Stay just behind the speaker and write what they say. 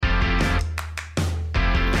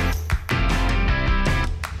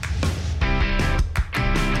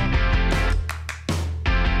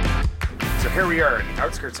we are in the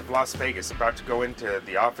outskirts of Las Vegas, about to go into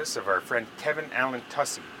the office of our friend Kevin Allen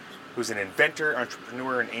Tussy, who's an inventor,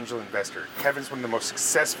 entrepreneur, and angel investor. Kevin's one of the most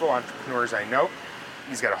successful entrepreneurs I know.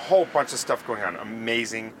 He's got a whole bunch of stuff going on,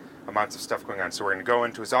 amazing amounts of stuff going on. So we're going to go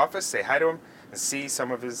into his office, say hi to him, and see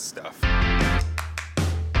some of his stuff.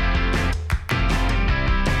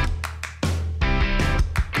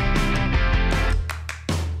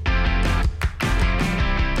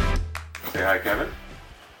 Say hi, Kevin.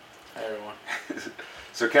 Hi, everyone.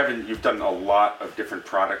 So Kevin, you've done a lot of different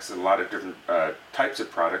products and a lot of different types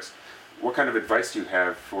of products. What kind of advice do you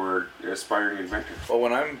have for aspiring inventors? Well,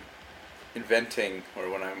 when I'm inventing or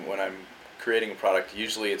when I'm creating a product,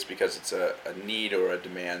 usually it's because it's a need or a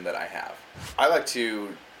demand that I have. I like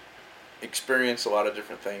to experience a lot of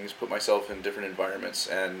different things, put myself in different environments,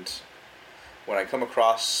 and when I come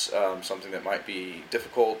across something that might be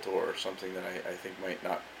difficult or something that I think might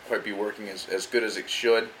not quite be working as good as it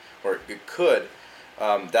should or it could,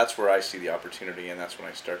 that's where I see the opportunity, and that's when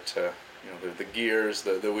I start to, the gears,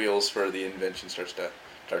 the wheels for the invention start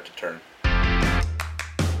to turn.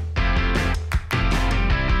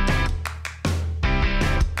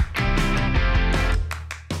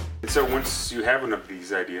 So once you have one of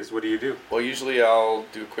these ideas, what do you do? Well, usually I'll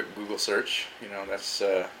do a quick Google search. That's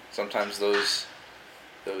sometimes those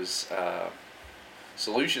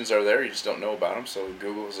solutions are there. You just don't know about them. So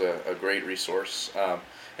Google is a great resource.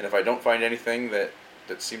 And if I don't find anything that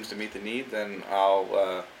seems to meet the need, then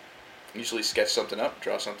I'll usually sketch something up,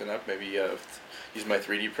 draw something up, maybe use my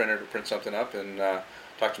 3D printer to print something up, and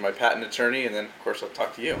talk to my patent attorney, and then of course I'll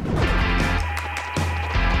talk to you.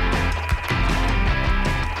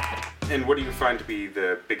 And what do you find to be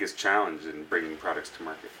the biggest challenge in bringing products to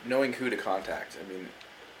market? Knowing who to contact. I mean,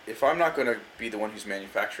 if I'm not going to be the one who's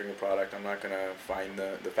manufacturing a product, I'm not going to find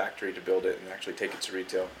the factory to build it and actually take it to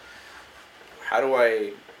retail. How do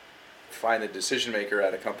I find the decision maker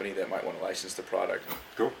at a company that might want to license the product?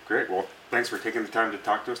 Cool, great. Well, thanks for taking the time to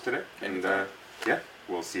talk to us today. Anytime. And yeah,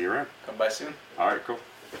 we'll see you around. Come by soon. All right, cool.